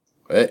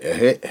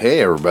Hey,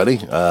 everybody.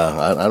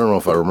 I don't know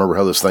if I remember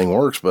how this thing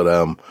works, but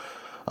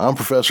I'm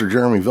Professor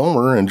Jeremy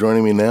Vilmer, and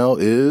joining me now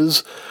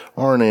is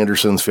Arn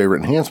Anderson's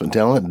favorite enhancement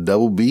talent,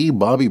 Double B,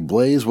 Bobby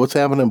Blaze. What's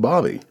happening,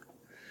 Bobby?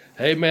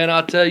 Hey, man,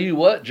 I'll tell you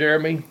what,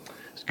 Jeremy.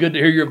 It's good to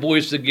hear your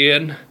voice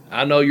again.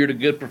 I know you're the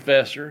good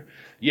professor.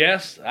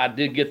 Yes, I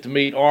did get to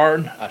meet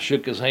Arn. I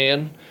shook his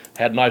hand,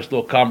 had a nice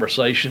little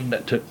conversation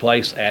that took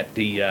place at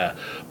the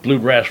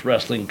Bluegrass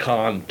Wrestling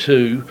Con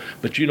 2.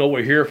 But you know what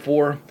we're here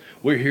for?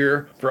 We're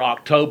here for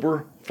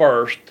October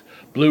 1st,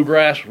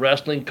 Bluegrass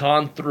Wrestling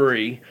Con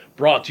 3,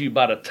 brought to you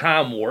by the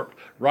Time Warp,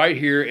 right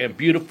here in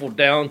beautiful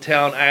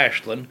downtown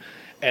Ashland.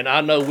 And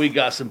I know we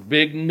got some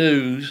big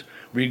news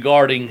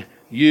regarding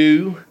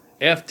you,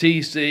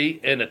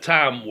 FTC, and the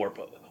Time Warp.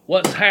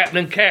 What's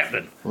happening,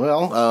 Captain?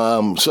 Well,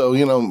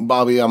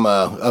 Bobby, I'm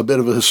a bit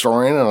of a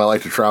historian, and I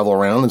like to travel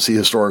around and see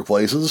historic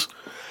places.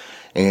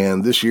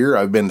 And this year,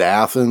 I've been to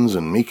Athens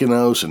and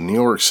Mykonos and New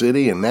York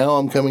City, and now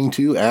I'm coming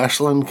to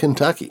Ashland,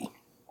 Kentucky.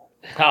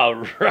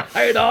 All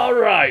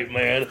right,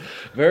 man.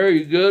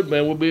 Very good,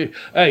 man.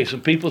 Hey, some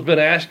people's been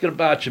asking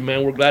about you,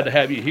 man. We're glad to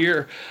have you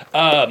here.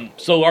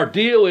 So our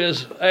deal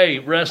is, hey,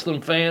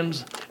 wrestling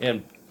fans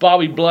and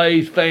Bobby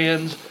Blaze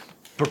fans,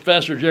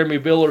 Professor Jeremy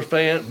Vilmer's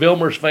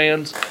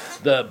fans,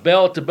 the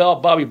Bell to Bell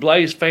Bobby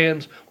Blaze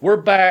fans, we're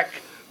back.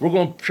 We're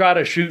going to try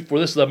to shoot for,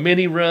 this is a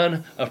mini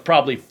run of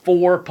probably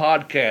 4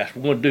 podcasts.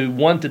 We're going to do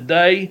one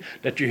today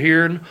that you're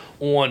hearing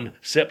on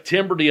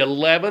September the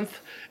 11th.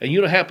 And you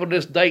know what happened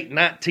this date,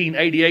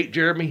 1988,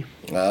 Jeremy?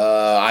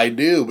 I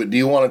do, but do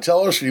you want to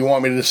tell us or do you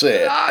want me to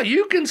say it?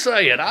 You can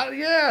say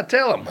it.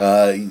 Tell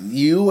them.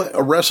 You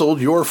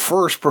wrestled your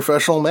first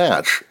professional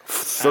match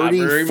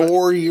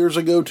 34 years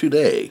ago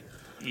today.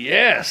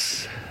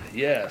 Yes.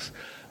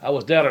 I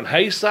was down in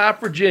Hayside,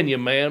 Virginia,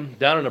 man,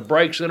 down in the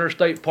Breaks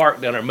Interstate Park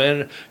down there,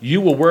 man.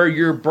 You will wear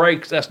your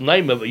brakes, that's the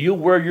name of it. You'll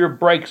wear your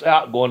brakes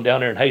out going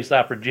down there in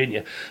Hayside,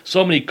 Virginia.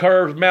 So many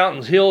curves,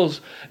 mountains,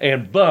 hills,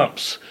 and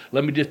bumps.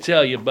 Let me just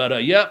tell you,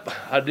 but yep,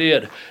 I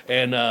did.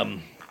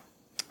 And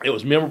it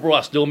was memorable.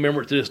 I still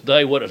remember it to this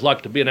day, what it's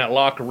like to be in that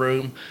locker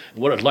room,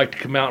 what it's like to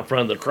come out in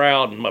front of the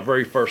crowd in my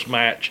very first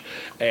match.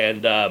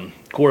 And,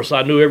 of course,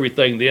 I knew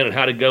everything then and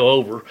how to go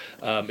over,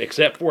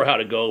 except for how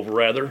to go over,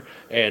 rather.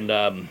 And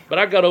but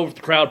I got over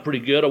the crowd pretty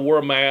good. I wore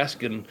a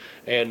mask and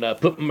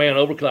put my man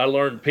over because I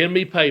learned pin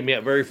me, pay me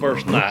that very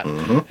first night.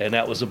 And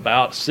that was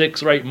about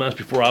 6 or 8 months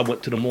before I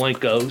went to the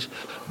Malenkos.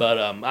 But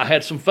I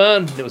had some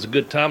fun. It was a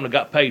good time, and I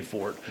got paid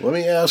for it. Let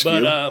me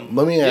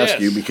ask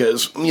you,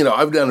 because,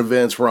 I've done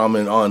events where I'm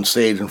on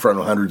stage in front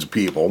of hundreds of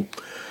people.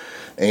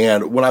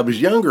 And when I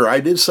was younger, I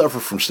did suffer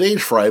from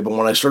stage fright, but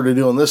when I started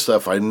doing this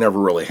stuff, I never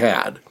really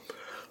had.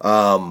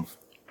 How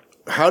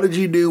did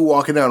you do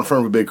walking out in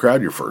front of a big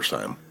crowd your first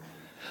time?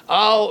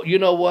 Oh, you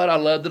know what? I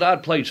loved it.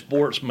 I'd played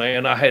sports,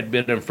 man. I had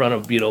been in front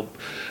of,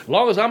 as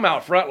long as I'm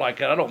out front like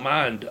that, I don't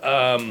mind.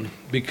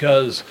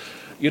 Because,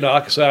 like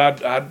I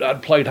said,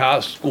 I'd played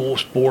high school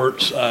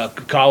sports,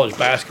 college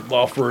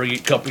basketball for a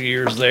couple of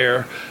years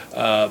there,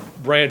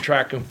 ran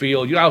track and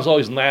field. I was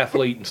always an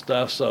athlete and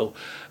stuff, so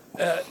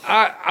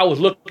I was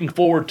looking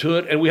forward to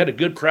it, and we had a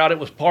good crowd. It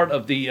was part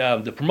of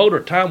the promoter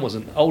at the time was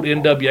an old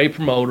NWA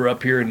promoter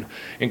up here in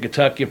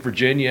Kentucky and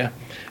Virginia,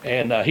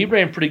 and he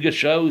ran pretty good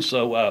shows.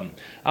 So,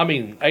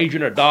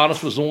 Adrian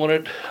Adonis was on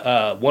it.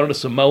 One of the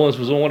Samoans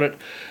was on it.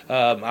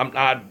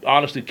 I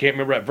honestly can't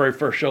remember that very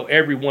first show,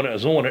 everyone that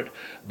was on it,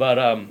 but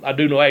I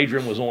do know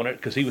Adrian was on it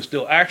because he was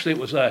still, actually,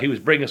 he was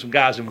bringing some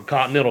guys in from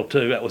Continental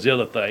too. That was the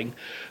other thing.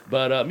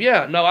 But,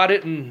 I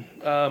didn't,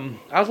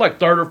 I was like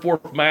 3rd or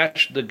 4th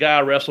match. The guy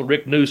wrestled,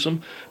 Rick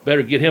Newsom,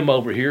 better get him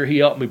over here. He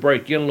helped me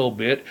break in a little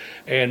bit,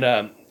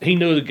 and he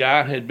knew the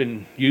guy, had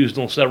been used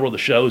on several of the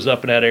shows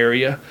up in that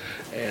area.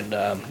 And,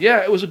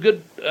 it was a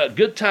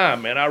good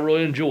time, man. I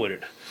really enjoyed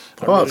it.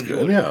 That's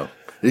good, yeah.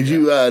 Did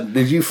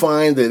you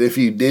find that if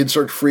you did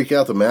start to freak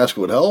out, the mask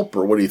would help,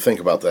 or what do you think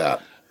about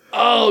that?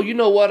 Oh, you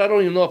know what? I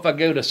don't even know if I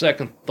gave it a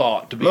second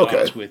thought, to be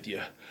honest with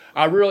you.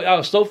 I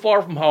was so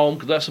far from home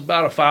because that's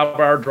about a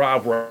 5-hour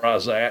drive where I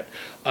was at.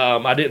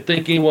 I didn't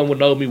think anyone would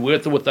know me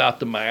with or without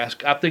the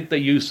mask. I think they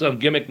used some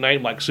gimmick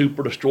name like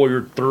Super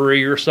Destroyer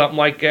 3 or something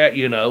like that,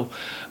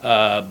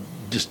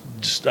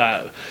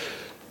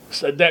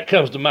 So that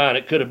comes to mind.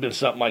 It could have been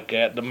something like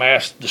that, the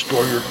Mask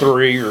Destroyer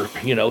 3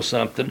 or,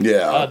 something.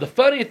 Yeah. The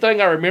funny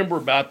thing I remember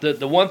about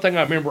the one thing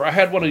I remember, I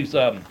had one of these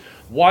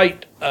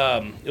white,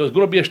 it was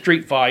going to be a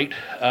street fight,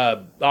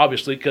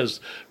 obviously,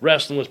 because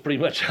wrestling was pretty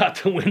much out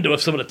the window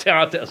of some of the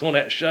talent that was on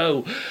that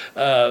show.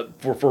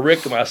 For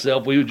Rick and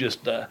myself, we were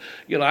just, I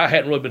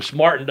hadn't really been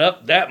smartened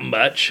up that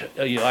much.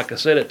 Like I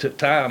said, it took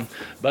time.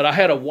 But I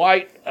had a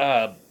white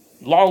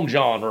long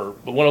john, or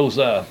one of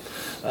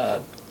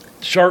those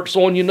shirts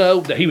on,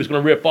 that he was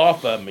going to rip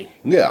off of me.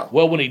 Yeah.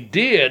 Well, when he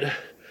did,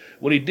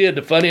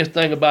 the funniest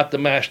thing about the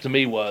match to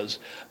me was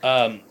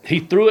he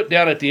threw it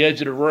down at the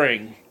edge of the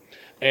ring,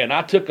 and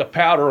I took a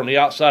powder on the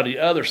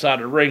other side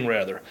of the ring,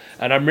 rather.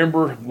 And I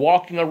remember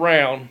walking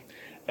around,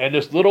 and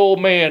this little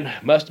old man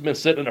must have been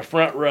sitting in the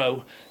front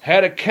row,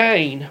 had a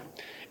cane,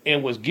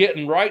 and was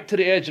getting right to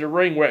the edge of the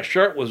ring where that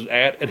shirt was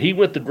at, and he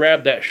went to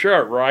grab that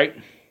shirt, right?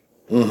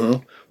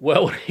 Mm-hmm.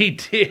 Well, when he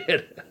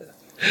did,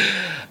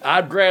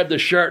 I grabbed the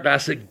shirt and I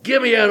said,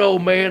 "Give me that,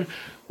 old man."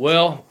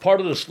 Well,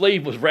 part of the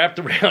sleeve was wrapped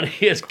around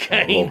his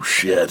cane. Oh,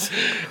 shit.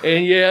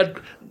 And yeah,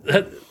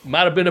 that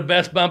might have been the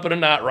best bump of the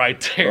night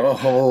right there.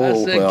 Oh,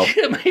 I said, well.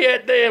 "Give me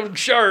that damn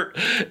shirt."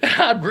 And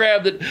I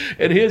grabbed it,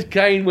 and his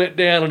cane went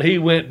down, and he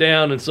went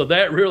down. And so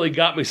that really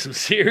got me some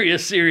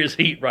serious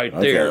heat right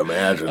there. I can't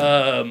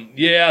imagine.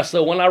 Yeah,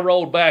 so when I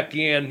rolled back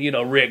in,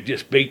 Rick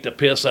just beat the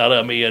piss out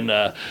of me. And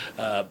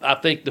I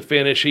think the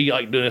finish, he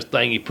liked doing this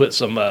thing. He put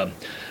some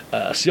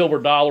silver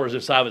dollars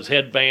inside of his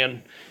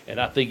headband. And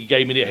I think he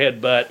gave me the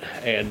headbutt,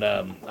 and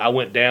I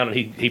went down, and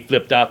he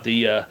flipped out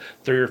the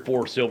 3 or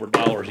 4 silver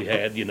dollars he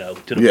had,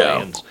 to the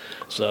fans.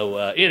 So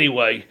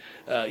anyway,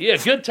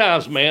 good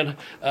times, man.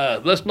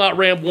 Let's not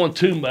ramble on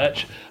too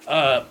much.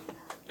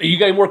 You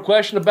got any more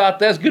question about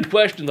that? That's a good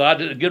question, though. I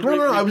did a good.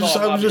 No, I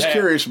was just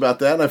curious about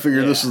that, and I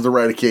figured this is the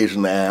right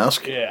occasion to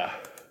ask. Yeah.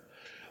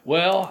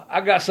 Well, I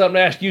got something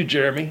to ask you,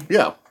 Jeremy.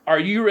 Yeah. Are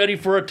you ready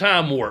for a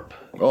time warp?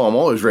 Oh, I'm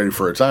always ready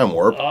for a time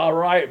warp. All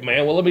right,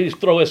 man. Well, let me just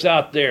throw this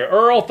out there.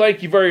 Earl,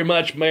 thank you very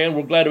much, man.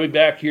 We're glad to be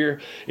back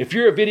here. If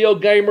you're a video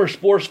gamer,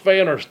 sports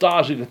fan, or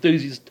nostalgic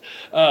enthusiast,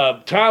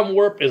 Time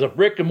Warp is a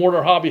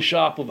brick-and-mortar hobby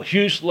shop with a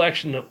huge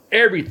selection of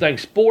everything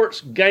sports,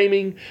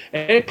 gaming,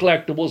 and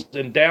collectibles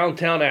in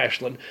downtown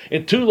Ashland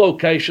in 2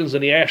 locations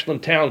in the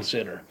Ashland Town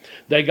Center.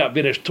 They got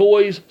vintage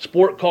toys,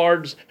 sport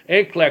cards,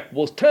 and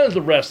collectibles, tons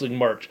of wrestling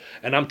merch.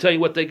 And I'm telling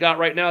you what they got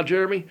right now,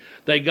 Jeremy.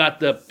 They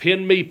got the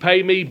Pin Me,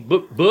 Pay Me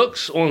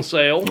books on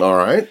sale. All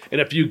right.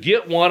 And if you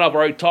get one, I've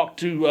already talked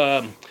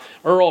to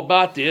Earl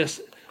about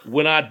this.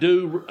 When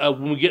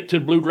we get to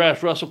Bluegrass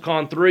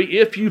WrestleCon 3,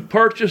 if you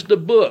purchase the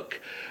book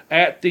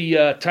at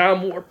the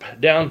Time Warp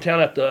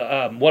downtown at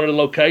the one of the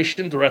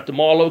locations or at the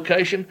mall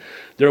location,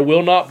 there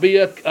will not be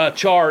a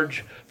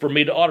charge for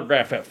me to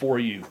autograph that for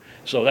you.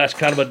 So that's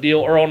kind of a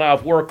deal Earl and I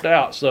have worked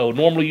out. So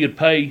normally you'd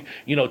pay,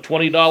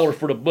 $20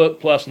 for the book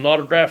plus an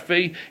autograph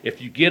fee.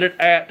 If you get it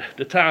at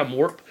the Time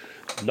Warp,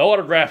 no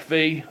autograph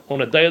fee on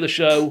the day of the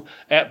show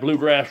at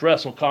Bluegrass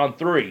WrestleCon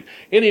 3.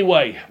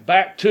 Anyway,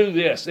 back to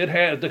this.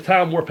 The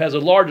Time Warp has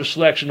the largest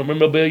selection of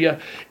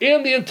memorabilia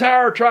in the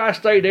entire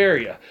tri-state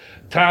area.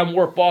 Time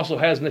Warp also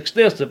has an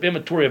extensive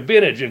inventory of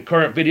vintage and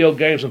current video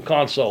games and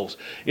consoles.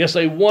 It's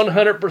a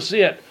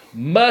 100%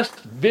 must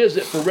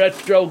visit for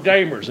retro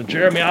gamers. And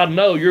Jeremy, I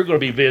know you're going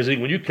to be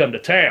visiting when you come to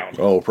town.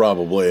 Oh,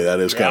 probably. That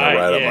is kind of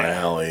right up my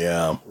alley,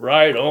 yeah.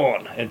 Right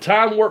on. And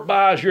Time Warp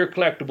buys your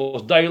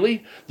collectibles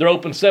daily. They're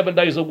open 7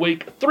 days a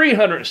week,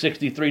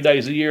 363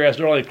 days a year, as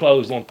they're only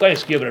closed on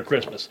Thanksgiving or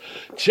Christmas.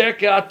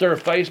 Check out their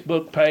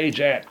Facebook page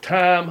at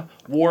Time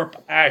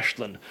Warp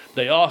Ashland.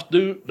 They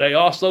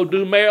also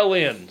do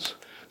mail-ins.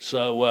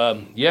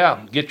 So,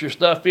 get your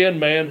stuff in,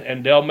 man,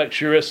 and they'll make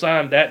sure it's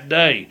signed that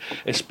day.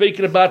 And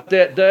speaking about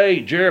that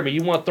day, Jeremy,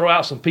 you want to throw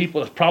out some people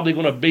that's probably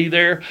going to be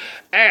there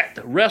at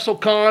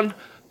WrestleCon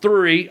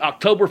 3,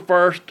 October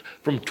 1st,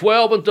 from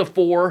 12 until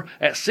 4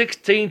 at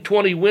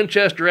 1620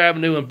 Winchester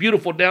Avenue in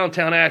beautiful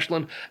downtown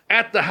Ashland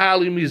at the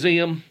Hiley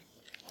Museum.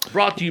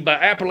 Brought to you by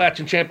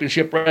Appalachian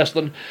Championship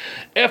Wrestling,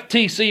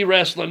 FTC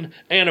Wrestling,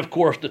 and, of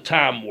course, the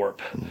Time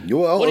Warp.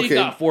 Well, what do you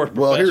got for us,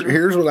 Well,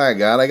 here's what I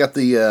got. I got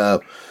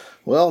the...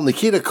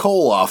 Nikita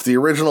Koloff, the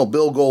original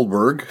Bill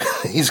Goldberg,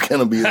 he's going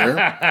to be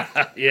there.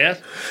 Yes.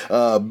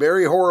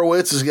 Barry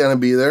Horowitz is going to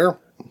be there.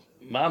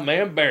 My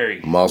man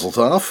Barry. Mazel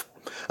tov.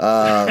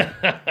 The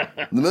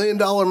 $1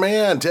 Million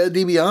Man, Ted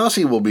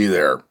DiBiase, will be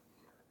there.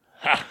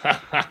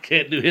 I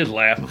can't do his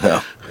laugh.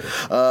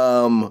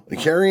 No.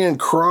 Karrion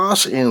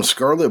Kross and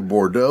Scarlett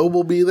Bordeaux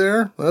will be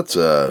there. That's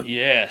a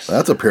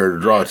pair to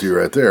draw to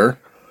right there.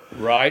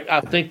 Right.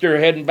 I think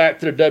they're heading back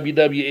to the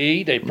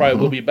WWE. They probably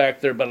will be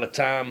back there by the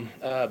time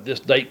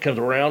this date comes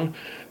around.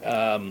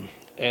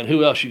 And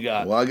who else you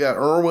got? Well, I got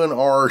Erwin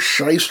R.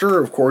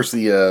 Shyster, of course,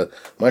 the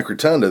Mike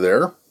Rotunda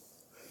there.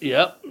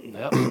 Yep. You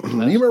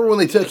remember when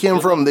they took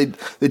him from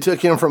they took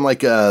him from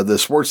like the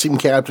sports team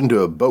captain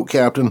to a boat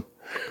captain?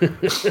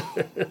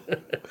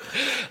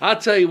 I'll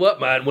tell you what,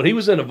 man, when he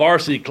was in the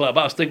varsity club,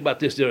 I was thinking about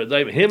this the other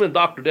day, but him and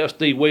Dr. Death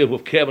Steve Williams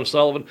with Kevin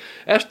Sullivan,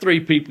 that's 3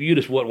 people you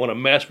just wouldn't want to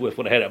mess with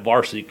when they had a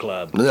varsity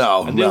club.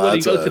 No. And then when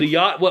he goes to the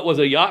yacht, what was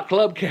a yacht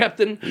club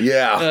captain?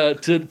 Yeah.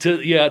 To the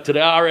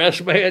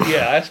IRS, man.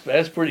 Yeah,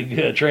 that's pretty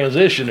good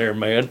transition there,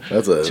 man.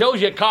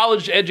 Shows you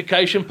college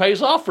education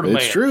pays off for the man.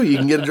 It's true. You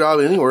can get a job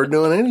anywhere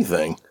doing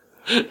anything.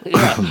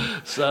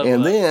 Yeah. So,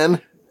 and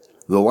then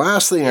the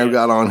last thing I've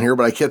got on here,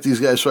 but I kept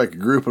these guys so I could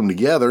group them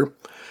together.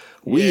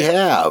 We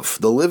have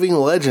the living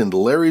legend,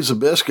 Larry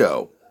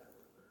Zbyszko,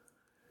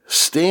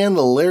 Stan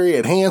the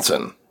Lariat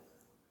Hansen,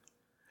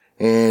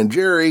 and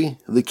Jerry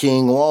the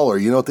King Lawler.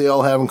 You know what they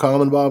all have in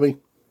common, Bobby?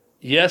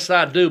 Yes,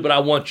 I do, but I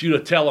want you to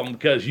tell them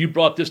because you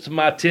brought this to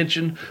my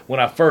attention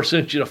when I first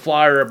sent you the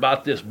flyer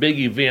about this big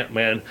event,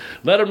 man.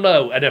 Let them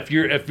know. And if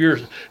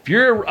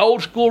you're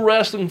old school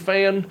wrestling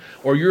fan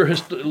or your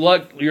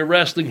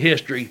wrestling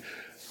history,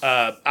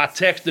 I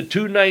texted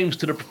 2 names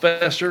to the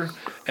professor,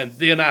 And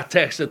then I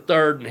texted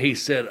third, and he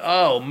said,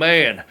 "Oh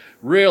man,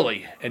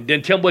 really?" And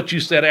then tell me what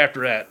you said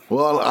after that.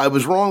 Well, I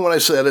was wrong when I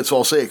said it, so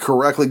I'll say it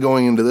correctly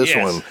going into this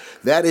Yes. one.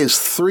 That is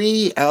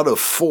 3 out of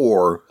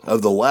 4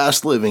 of the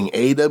last living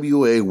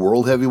AWA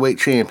World Heavyweight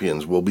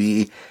Champions will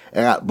be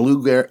at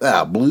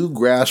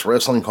Bluegrass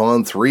Wrestling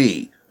Con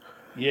 3.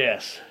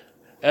 Yes,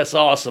 that's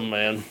awesome,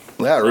 man.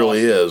 That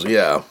really is,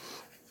 yeah.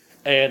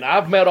 And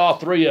I've met all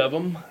three of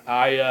them.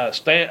 Larry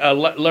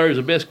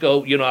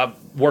Zbyszko, I've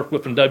worked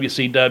with in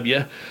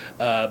WCW.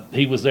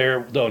 He was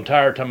there the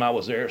entire time I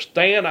was there.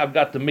 Stan, I've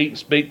got to meet and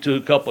speak to a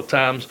couple of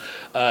times.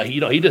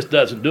 He just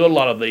doesn't do a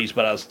lot of these,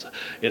 but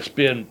it's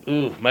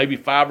been maybe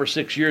 5 or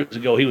 6 years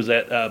ago. He was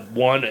at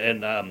one,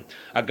 and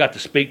I got to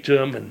speak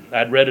to him, and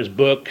I'd read his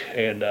book,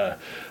 and The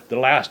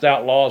Last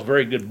Outlaw is a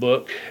very good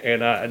book,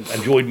 and I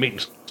enjoyed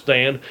meeting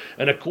Stan.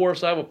 And of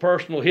course, I have a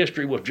personal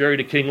history with Jerry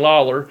the King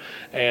Lawler,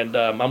 and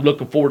I'm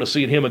looking forward to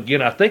seeing him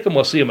again. I think I'm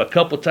going to see him a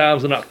couple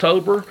times in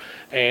October,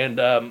 and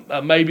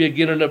maybe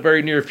again in the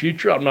very near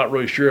future. I'm not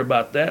really sure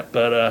about that,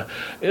 but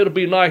it'll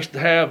be nice to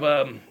have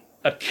a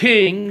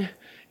king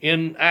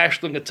in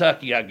Ashland,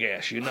 Kentucky, I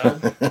guess,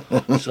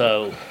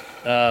 So,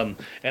 and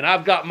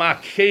I've got my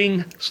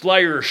King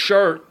Slayer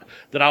shirt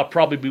that I'll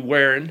probably be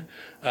wearing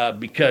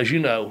because,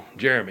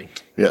 Jeremy,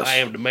 yes. I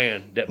am the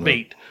man that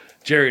beat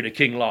Jerry the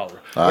King Lawler.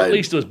 Or at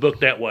least it was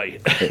booked that way.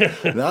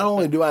 Not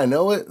only do I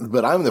know it,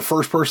 but I'm the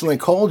first person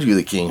that called you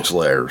the King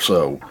Slayer,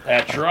 so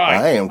that's right.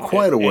 I am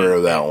quite aware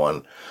of that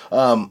one.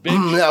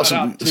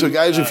 So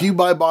guys, if you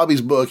buy Bobby's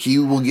book,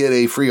 you will get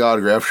a free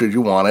autograph should you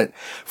want it.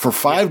 For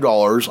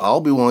 $5, I'll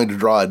be willing to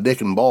draw a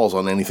dick and balls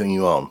on anything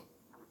you own.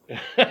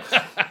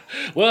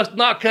 Well, it's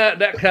not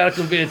that kind of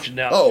convention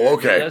now. Oh,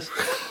 okay.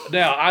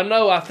 Now,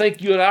 I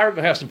think you and I are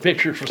going to have some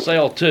pictures for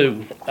sale,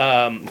 too,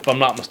 if I'm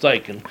not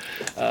mistaken.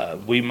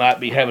 We might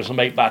be having some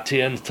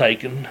 8x10s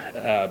taken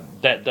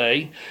that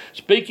day.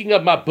 Speaking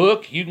of my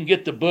book, you can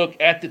get the book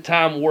at the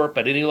Time Warp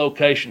at any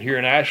location here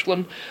in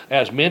Ashland.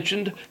 As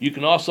mentioned, you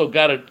can also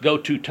go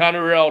to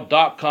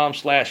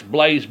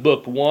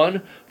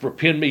tinyrl.com/blazebook1 for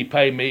Pin Me,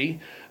 Pay Me.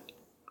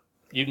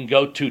 You can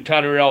go to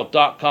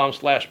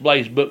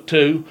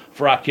tinyrl.com/blazebook2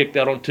 for I Kick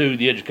That On 2,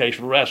 The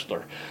Educational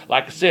Wrestler.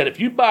 Like I said, if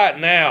you buy it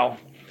now,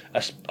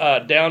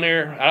 down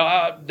there,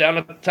 down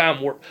at the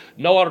Time Warp,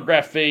 no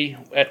autograph fee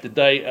at the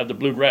day of the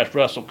Bluegrass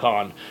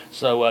WrestleCon.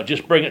 So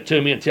just bring it to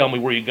me and tell me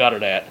where you got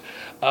it at.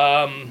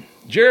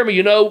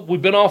 Jeremy,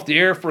 we've been off the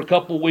air for a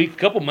couple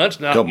months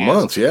now. Couple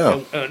months,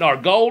 yeah. And our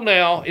goal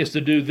now is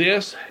to do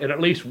this and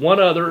at least one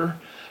other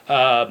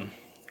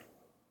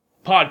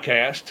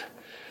podcast.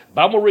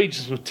 But I'm going to read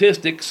some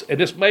statistics, and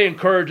this may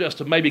encourage us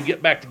to maybe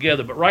get back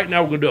together. But right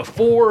now we're going to do a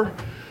four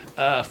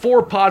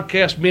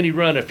podcast mini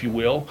run, if you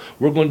will.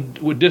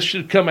 This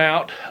should come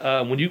out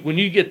when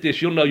you get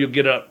this. You'll know you'll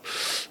get up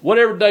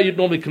whatever day you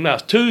normally come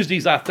out.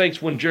 Tuesdays, I think,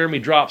 is when Jeremy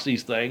drops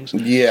these things.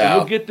 Yeah, so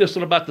we'll get this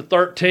on about the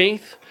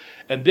 13th,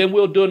 and then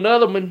we'll do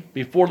another one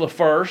before the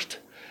 1st,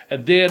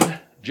 and then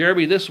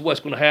Jeremy, this is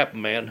what's going to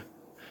happen, man.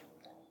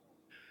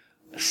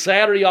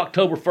 Saturday,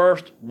 October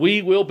 1st,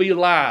 we will be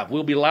live.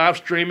 We'll be live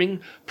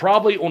streaming,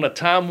 probably on a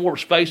Time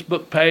Warp's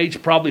Facebook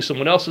page, probably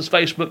someone else's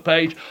Facebook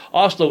page,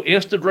 also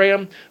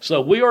Instagram.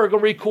 So we are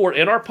going to record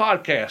in our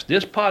podcast.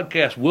 This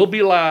podcast will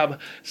be live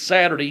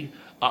Saturday,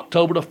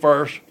 October the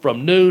 1st,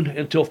 from noon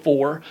until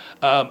 4.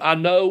 I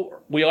know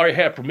we already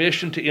have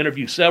permission to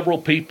interview several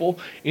people.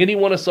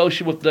 Anyone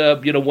associated with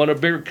one of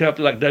the bigger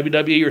companies like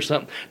WWE or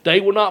something, they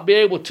will not be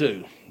able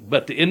to.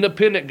 But the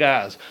independent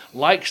guys,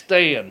 like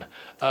Stan,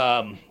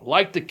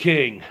 like the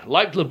King,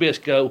 like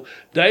Zbyszko,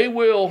 they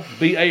will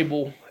be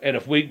able, and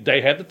if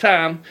they have the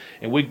time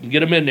and we can get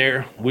them in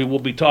there, we will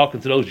be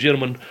talking to those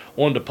gentlemen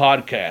on the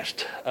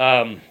podcast.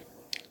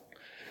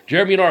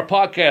 Jeremy, in our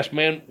podcast,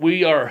 man,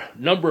 we are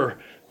number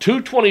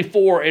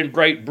 224 in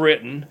Great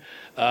Britain.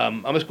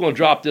 I'm just going to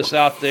drop this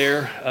out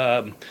there.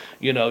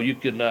 You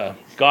can,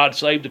 God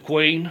Save the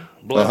Queen,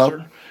 bless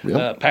her.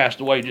 Yep.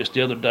 Passed away just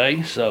the other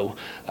day, so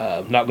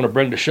not going to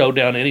bring the show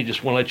down any,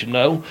 just want to let you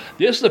know.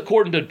 This is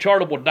according to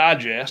Chartable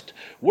Digest.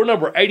 We're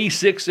number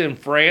 86 in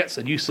France,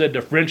 and you said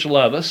the French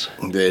love us.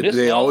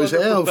 They always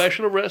have.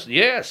 Professional wrestling,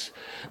 yes.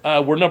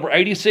 We're number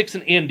 86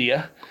 in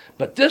India,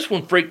 but this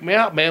one freaked me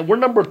out, man. We're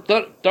number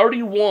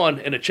 31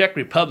 in the Czech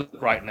Republic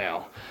right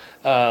now.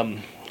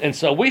 And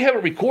so we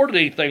haven't recorded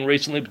anything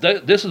recently,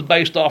 but this is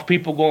based off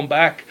people going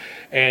back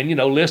and,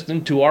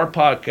 listening to our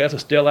podcast.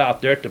 It's still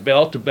out there, To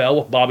Bell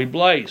with Bobby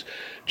Blaze.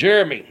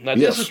 Jeremy, now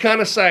yes. This is kind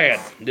of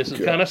sad.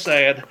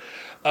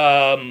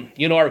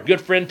 Our good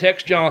friend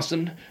Tex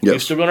Johnson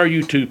used to run our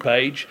YouTube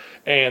page,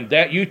 and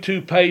that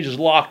YouTube page is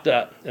locked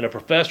up. And a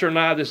professor and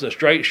I, this is a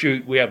straight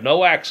shoot. We have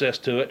no access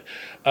to it.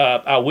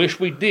 I wish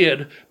we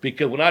did,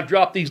 because when I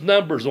drop these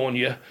numbers on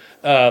you,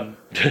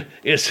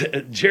 it's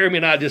Jeremy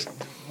and I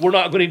we're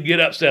not going to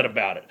get upset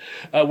about it.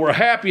 We're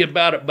happy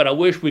about it, but I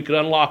wish we could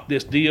unlock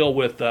this deal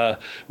with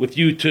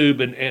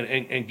YouTube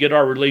and get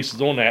our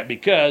releases on that,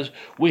 because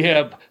we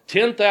have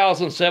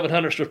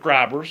 10,700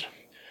 subscribers.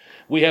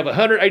 We have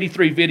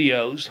 183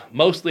 videos,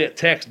 mostly at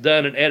text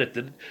done and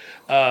edited.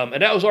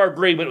 And that was our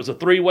agreement. It was a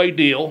 3-way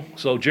deal.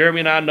 So Jeremy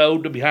and I know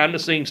the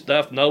behind-the-scenes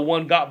stuff. No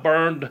one got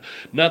burned,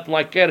 nothing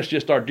like that. It's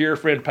just our dear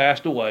friend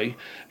passed away,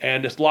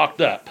 and it's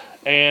locked up.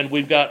 And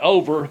we've got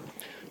over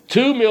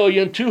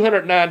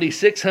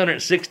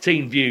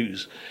 2,290,616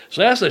 views.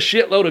 So that's a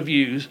shitload of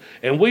views,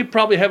 and we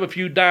probably have a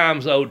few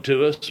dimes owed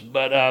to us,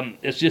 but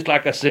it's just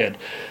like I said,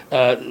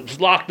 it's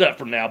locked up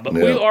for now. But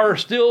we are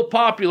still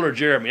popular,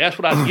 Jeremy. That's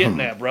what I'm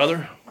getting at,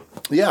 brother.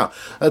 Yeah,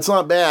 that's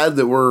not bad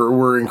that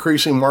we're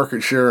increasing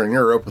market share in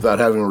Europe without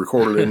having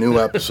recorded a new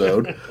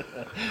episode.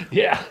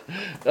 Yeah.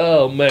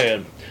 Oh,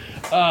 man.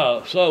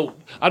 So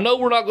I know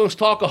we're not going to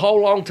talk a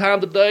whole long time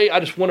today. I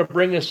just want to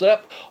bring this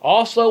up.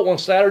 Also, on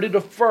Saturday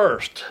the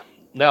 1st,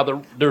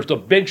 now there's a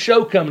big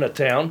show coming to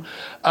town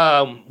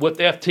with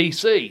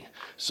FTC.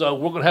 So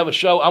we're going to have a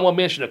show. I'm going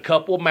to mention a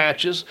couple of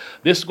matches.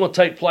 This is going to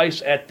take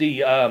place at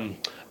the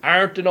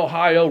Ironton,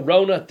 Ohio,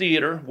 Rona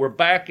Theater. We're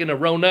back in the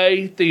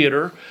Rona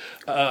Theater,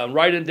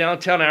 right in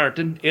downtown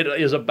Ironton. It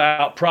is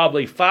about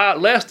probably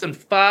less than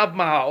 5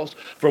 miles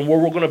from where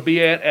we're going to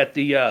be at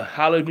the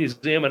Hollywood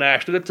Museum in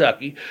Ashland,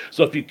 Kentucky.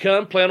 So if you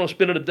come, plan on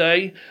spending a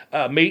day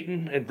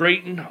meeting and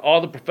greeting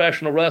all the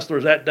professional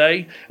wrestlers that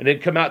day, and then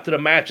come out to the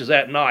matches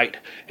that night.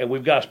 And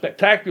we've got a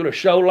spectacular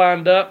show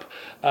lined up.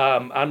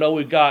 I know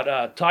we've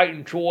got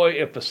Titan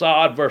Troy and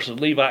Facade versus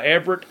Levi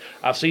Everett.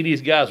 I've seen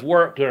these guys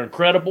work. They're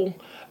incredible.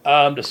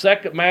 The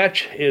second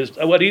match is,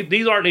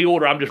 these aren't in the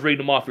order, I'm just reading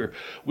them off here.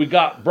 We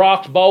got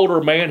Brox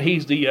Boulder, man.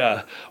 He's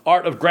the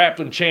Art of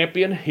Grappling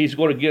champion. He's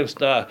going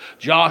against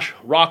Josh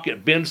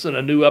Rocket Benson,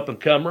 a new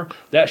up-and-comer.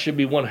 That should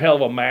be one hell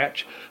of a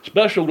match.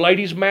 Special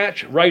ladies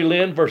match, Ray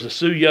Lynn versus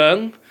Sue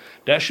Young.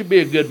 That should be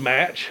a good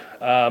match.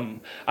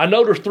 I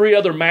know there's 3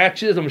 other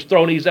matches. I'm just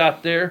throwing these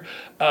out there.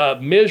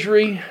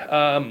 Misery,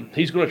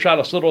 he's going to try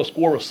to settle a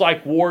score with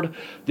Psych Ward.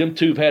 Them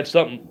two have had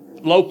something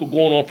local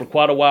going on for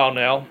quite a while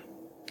now.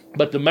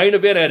 But the main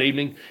event that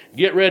evening,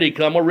 get ready,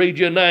 because I'm going to read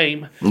you a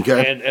name,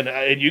 okay,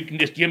 and you can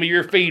just give me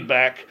your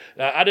feedback.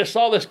 I just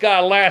saw this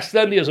guy last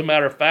Sunday, as a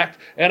matter of fact,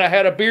 and I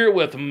had a beer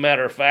with him, as a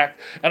matter of fact,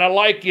 and I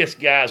like this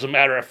guy, as a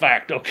matter of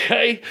fact,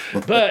 okay?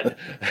 But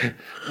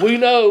we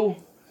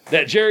know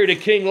that Jerry the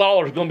King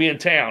Lawler is going to be in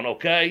town,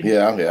 okay?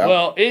 Yeah.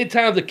 Well,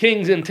 anytime the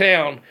King's in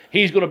town,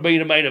 he's going to be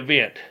the main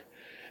event.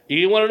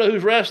 You want to know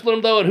who's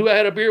wrestling, though, and who I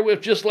had a beer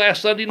with just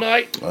last Sunday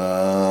night?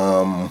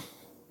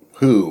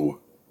 Who?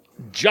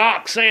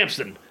 Jock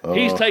Sampson.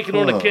 He's taking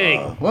on the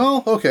King.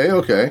 Well,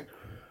 okay.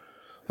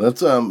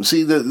 That's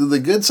see,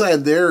 the good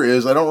side there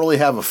is I don't really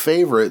have a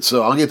favorite,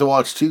 so I'll get to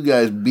watch 2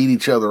 guys beat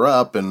each other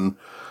up and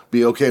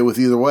be okay with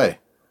either way.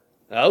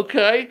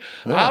 Okay.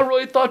 Yeah. I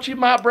really thought you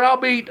might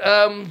browbeat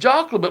Jock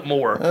a little bit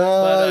more.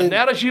 But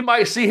now that you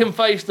might see him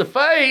face to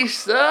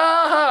face,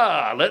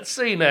 let's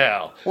see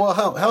now. Well,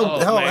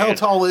 how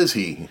tall is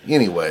he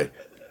anyway?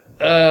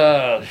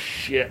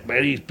 Shit,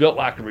 man. He's built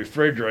like a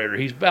refrigerator.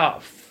 He's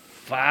about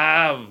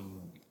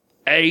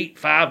 5'8",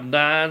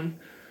 5'9",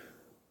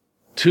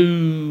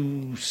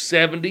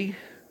 270.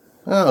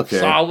 Okay.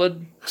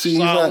 Solid. See,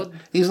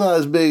 he's not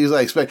as big as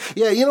I expect.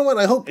 Yeah, you know what?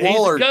 I hope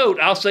Lawler... He's a goat.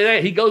 I'll say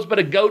that. He goes by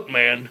the goat,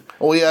 man.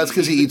 Oh, yeah, it's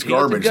because he eats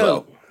garbage,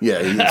 though. Yeah,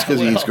 it's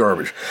because he eats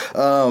garbage.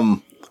 I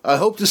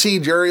hope to see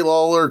Jerry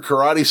Lawler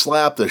karate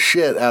slap the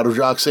shit out of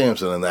Jock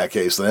Sampson in that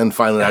case, then,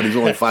 finding out he's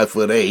only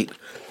 5'8".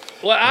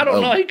 Well, I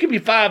don't know. He could be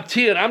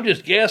 5'10". I'm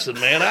just guessing,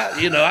 man.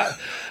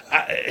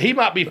 He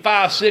might be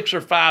 5'6"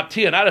 or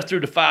 5'10". I just threw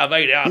the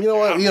 5'8" out. You know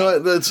what?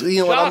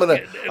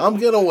 I'm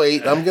gonna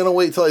wait. I'm gonna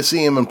wait till I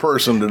see him in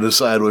person to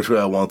decide which way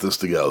I want this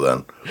to go.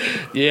 Then.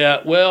 Yeah.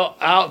 Well,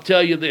 I'll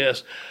tell you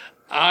this.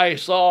 I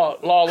saw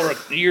Lawler a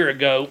year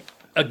ago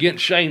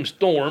against Shane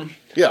Storm.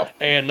 Yeah.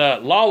 And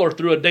Lawler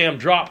threw a damn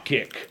drop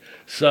kick.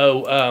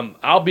 So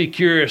I'll be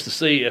curious to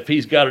see if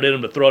he's got it in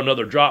him to throw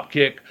another drop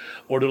kick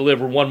or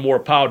deliver one more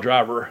pile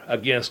driver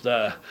against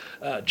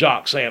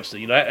Jock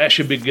Sampson. That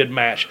should be a good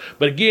match.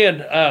 But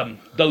again,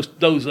 those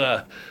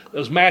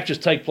matches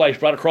take place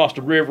right across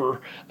the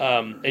river,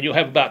 and you'll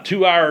have about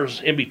 2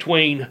 hours in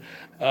between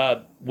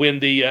when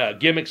the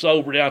gimmick's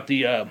over down at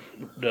the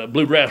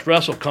Bluegrass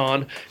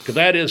WrestleCon, because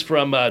that is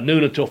from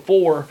noon until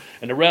 4,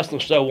 and the wrestling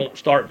show won't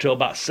start until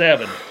about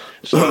 7.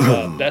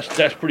 So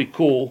that's pretty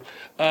cool.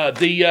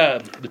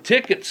 The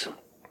tickets,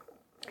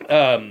 you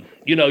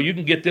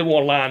can get them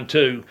online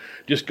too.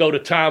 Just go to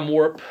Time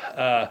Warp,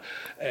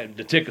 and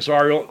the tickets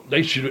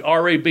they should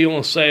already be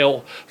on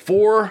sale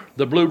for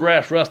the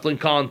Bluegrass Wrestling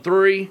Con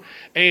 3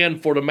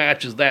 and for the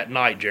matches that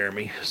night,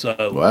 Jeremy. So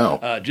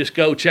wow. Just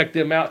go check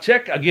them out.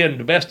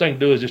 The best thing to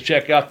do is just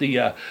check out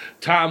the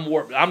Time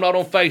Warp. I'm not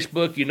on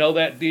Facebook, you know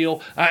that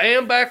deal. I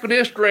am back on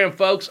Instagram,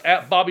 folks,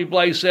 at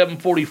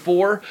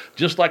BobbyBlaze744,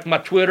 just like my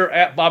Twitter,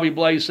 at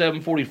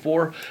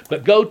BobbyBlaze744.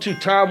 But go to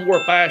Time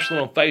Warp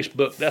Ashland on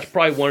Facebook. That's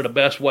probably one of the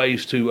best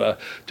ways to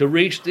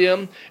reach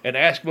them and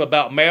ask them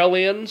about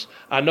mail-ins.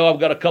 I know I've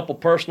got got a couple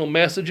personal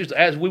messages,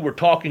 as we were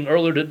talking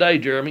earlier today,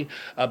 Jeremy,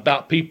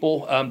 about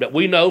people that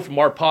we know from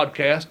our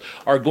podcast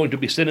are going to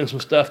be sending some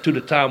stuff to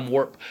the Time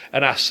Warp.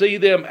 And I see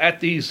them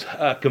at these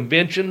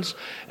conventions,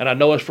 and I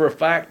know it's for a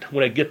fact,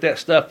 when they get that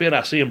stuff in,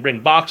 I see them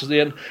bring boxes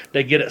in,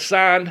 they get it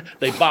signed,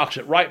 they box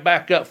it right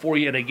back up for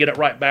you, and they get it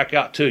right back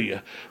out to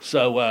you.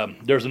 So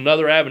there's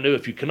another avenue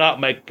if you cannot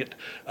make it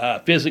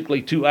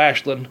physically to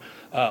Ashland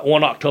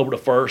on October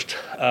the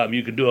 1st.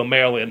 You can do a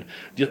mail-in.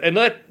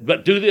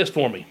 But do this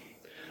for me.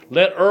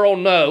 Let Earl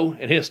know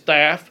and his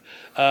staff.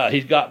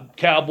 He's got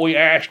Cowboy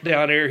Ash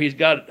down there. He's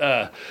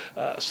got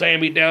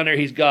Sammy down there.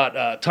 He's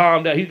got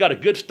Tom down. He's got a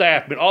good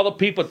staff. But all the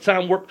people at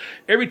Time Warp,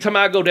 every time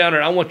I go down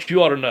there, I want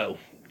you all to know.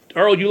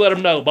 Earl, you let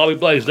him know. Bobby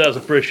Blaze does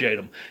appreciate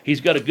him. He's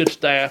got a good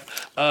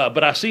staff.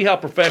 But I see how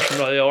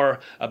professional they are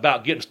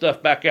about getting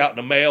stuff back out in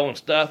the mail and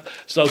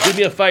stuff. So do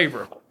me a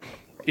favor.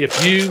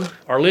 If you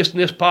are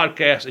listening to this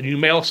podcast and you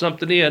mail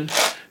something in,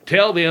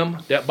 tell them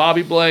that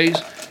Bobby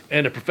Blaze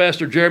and the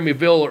Professor Jeremy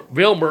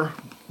Vilmer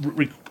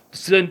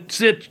sent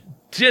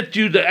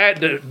you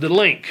the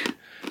link.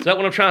 Is that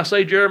what I'm trying to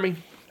say, Jeremy?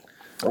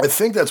 I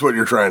think that's what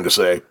you're trying to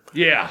say.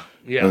 Yeah.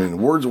 I mean,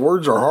 words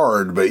are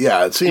hard, but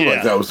yeah, it seemed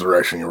like that was the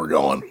direction you were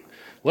going.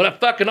 Well,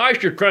 that fucking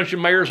ice you're crunching,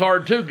 Mayor's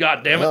hard too,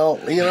 goddammit. Well,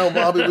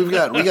 Bobby, we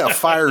got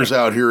fires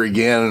out here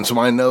again, and so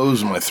my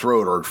nose and my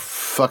throat are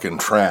fucking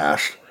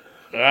trashed.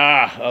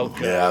 Ah,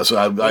 okay. Yeah, so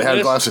I had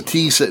a glass of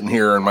tea sitting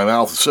here, and my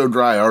mouth is so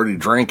dry I already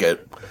drank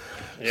it.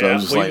 Yeah. So I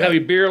was just you have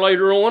your beer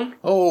later on?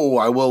 Oh,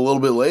 I will a little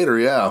bit later,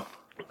 yeah.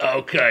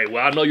 Okay,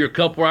 well, I know you're a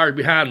couple hours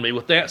behind me.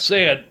 With that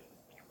said,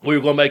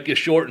 we're going to make this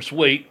short and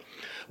sweet.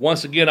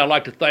 Once again, I'd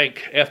like to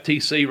thank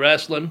FTC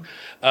Wrestling,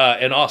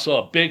 and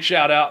also a big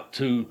shout out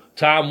to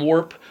Time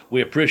Warp.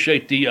 We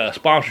appreciate the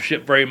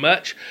sponsorship very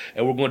much,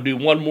 and we're going to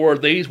do one more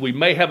of these. We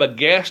may have a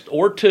guest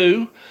or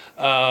two.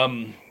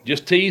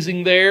 Just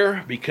teasing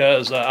there,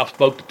 because I've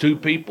spoke to two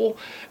people,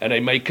 and they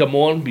may come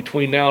on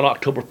between now and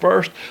October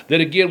 1st.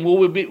 Then again,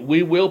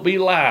 we will be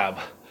live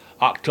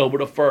October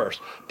the 1st.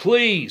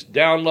 Please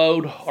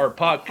download our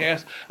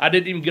podcast. I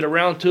didn't even get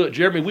around to it,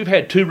 Jeremy. We've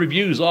had 2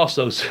 reviews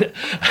also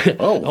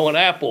on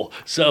Apple,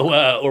 so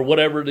or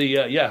whatever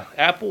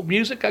Apple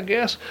Music, I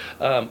guess.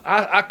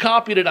 I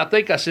copied it. I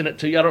think I sent it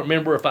to you. I don't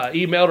remember if I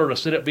emailed or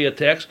sent it via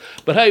text.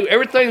 But hey,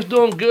 everything's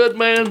doing good,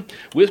 man.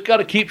 We just got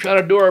to keep trying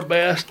to do our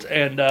best.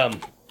 And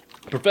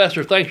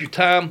Professor, thank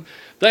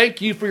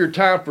you for your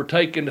time, for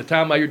taking the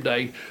time out of your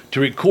day to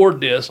record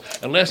this.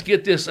 And let's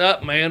get this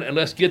up, man. And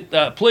let's get,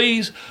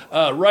 please,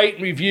 rate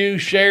and review,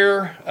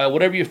 share,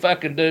 whatever you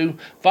fucking do.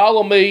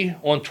 Follow me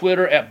on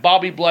Twitter at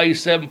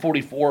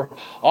BobbyBlaze744,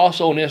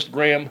 also on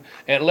Instagram.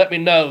 And let me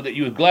know that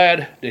you were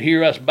glad to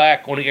hear us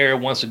back on the air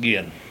once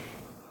again.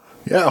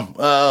 Yeah,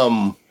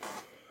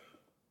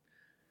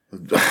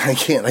 I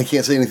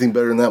can't say anything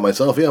better than that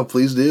myself. Yeah,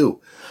 please do.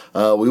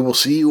 We will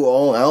see you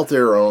all out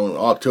there on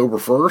October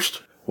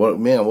 1st.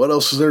 What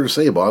else is there to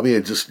say, Bobby?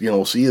 I just,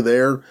 see you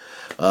there.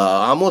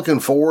 I'm looking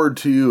forward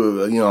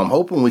to, I'm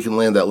hoping we can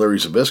land that Larry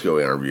Zbyszko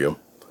interview.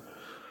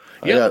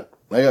 Yep.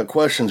 I got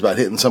questions about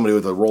hitting somebody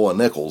with a roll of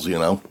nickels,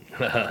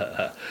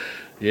 Yeah,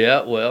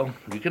 well,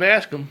 you can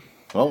ask him.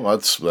 Well,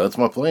 that's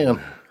my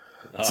plan.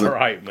 All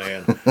right,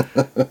 man.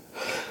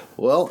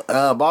 Well,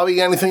 Bobby,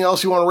 got anything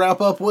else you want to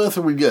wrap up with,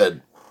 or are we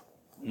good?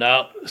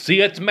 No. See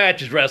you at the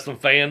matches, wrestling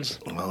fans.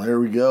 Well, there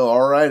we go.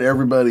 All right,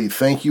 everybody.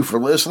 Thank you for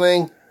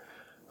listening.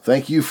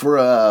 Thank you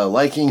for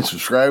liking,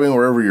 subscribing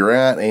wherever you're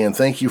at, and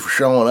thank you for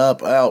showing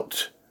up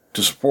out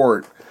to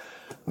support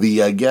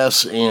the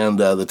guests and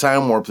the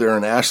Time Warp there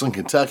in Ashland,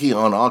 Kentucky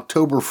on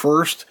October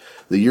 1st,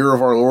 the year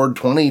of our Lord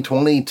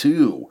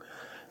 2022.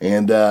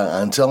 And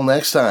until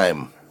next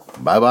time,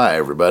 bye-bye,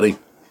 everybody.